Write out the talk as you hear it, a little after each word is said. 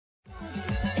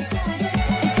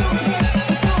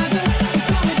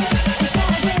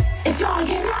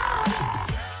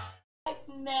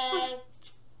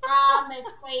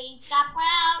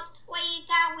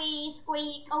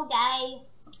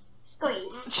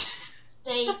squeak.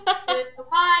 Squeak to the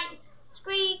right,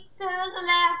 squeak to the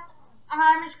left.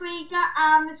 I'm a squeaker,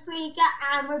 I'm a squeaker,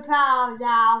 and we're proud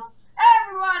now.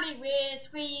 Everybody, we're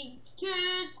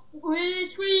squeakers, we're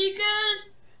squeakers.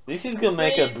 This is gonna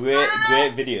make a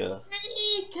great video.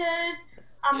 Squeakers,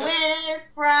 and we're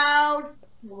proud.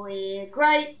 We're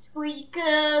great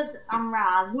squeakers. I'm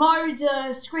Rasmo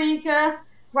the squeaker.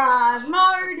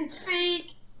 Rasmo the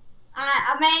squeak.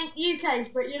 I meant UK's,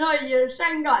 but you know you're the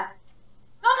same guy.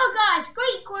 Come on, guys,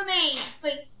 squeak with me.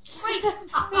 Squeak, squeak,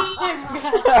 squeak,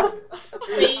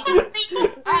 squeak,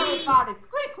 squeak, Everybody,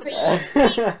 squeak with me.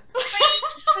 squeak,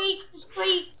 squeak,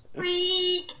 squeak,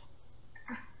 squeak.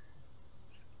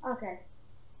 Okay.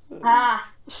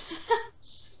 Ah.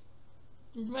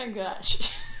 Oh my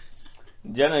gosh.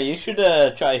 Jenna, you should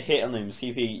try hit on him, see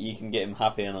if you can get him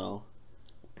happy and all.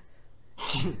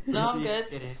 No, I'm good.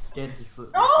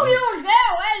 Oh, you're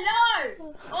there.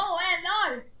 Hello. Oh,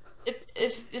 hello.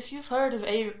 If you've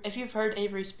heard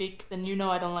Avery speak, then you know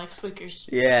I don't like squeakers.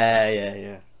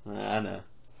 Yeah. I know.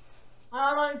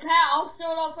 I don't care. I'll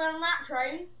still up on that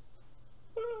train.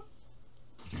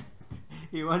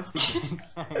 He wants to get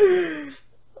I'm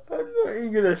not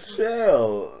even gonna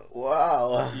sell.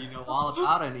 Wow. You know all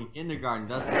about it in kindergarten,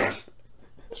 doesn't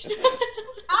he?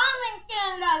 I'm in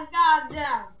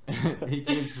kindergarten. He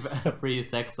gives free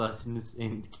sex lessons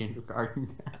in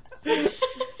kindergarten.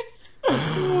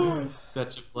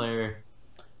 Such a player.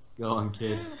 Go on,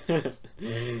 kid.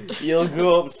 You'll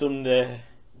grow up someday.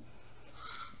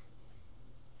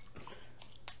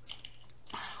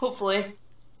 Hopefully.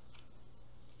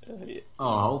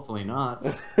 Oh, hopefully not.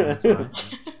 That's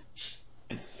right.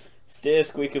 Stay a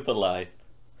squeaker for life.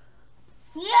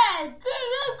 Yeah,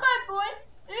 good boy.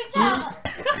 You tell him.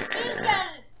 You tell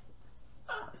him.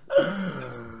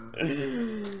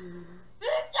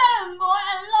 You tell him, boy.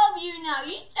 I love you now.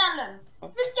 You tell him.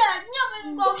 You tell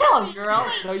him. You tell him, girl.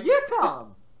 No, you tell him.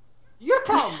 You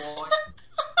tell him, boy.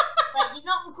 Wait, you're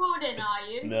not recording, are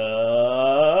you?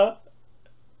 No.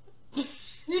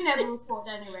 You never record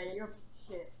anyway. You're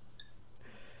shit.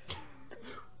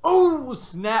 Oh,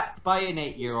 snapped by an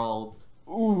 8-year-old.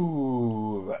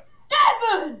 Ooh.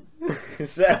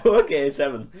 7. Okay,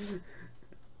 7.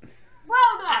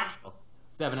 Well done.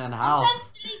 7.5.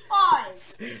 Essentially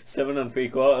 5. 7 and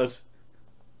 3/4.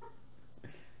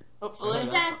 Hopefully.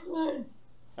 7.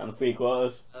 And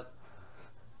 3/4.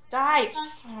 Die.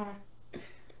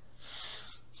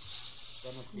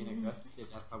 Jenna's being aggressive.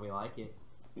 That's how we like it.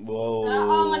 Whoa.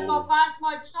 Oh my god, that's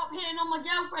like stop hitting on my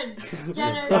girlfriend.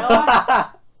 Jenna.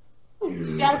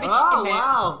 You gotta be Oh, kidding me.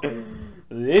 wow.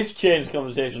 This changed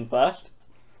conversation fast.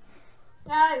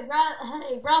 Hey,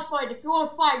 Ralph, if you want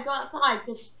to fight, go outside,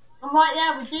 because I'm right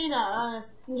there with Gina.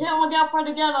 You hit on my girlfriend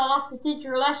again, I'll have to teach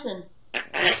you a lesson. I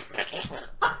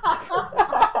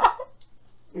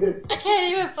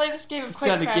can't even play this game of He's quick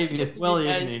gonna craft give you because his of willy, you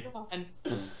isn't guys. he? Come on.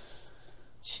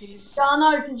 Jeez. Yeah, I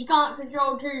know, because you can't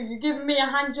control two. You're giving me a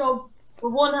hand job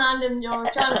with one hand and you're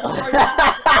trying to control your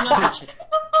hand.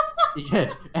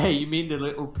 Yeah. Hey, you mean the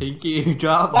little pinky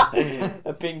job?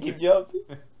 A pinky job.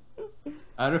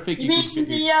 I don't think You you mean can fit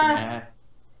the, your hat.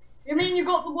 You mean you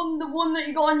got the one that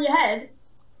you got on your head?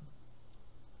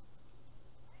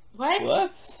 What?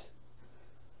 What?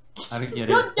 I don't get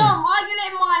You're it. dumb, I get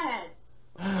it in my head.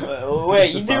 Wait,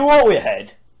 you do what with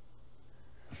head?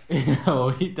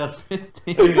 Oh, he does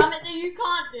fisting. Something that you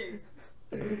can't do.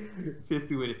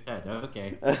 Fisting with his head,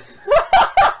 okay.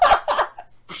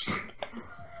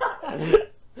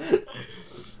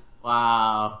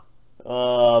 Wow.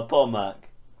 Oh, poor Mac.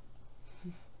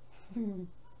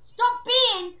 Stop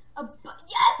being a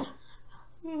yep.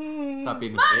 Stop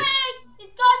being a Mommy, bitch.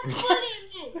 this guy's bullying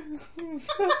me.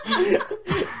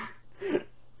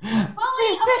 Mommy,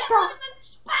 I'm gonna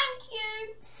spank you.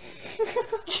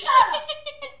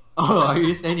 Oh, are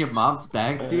you saying your mom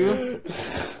spanks you?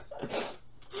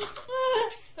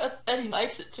 And he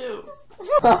likes it too.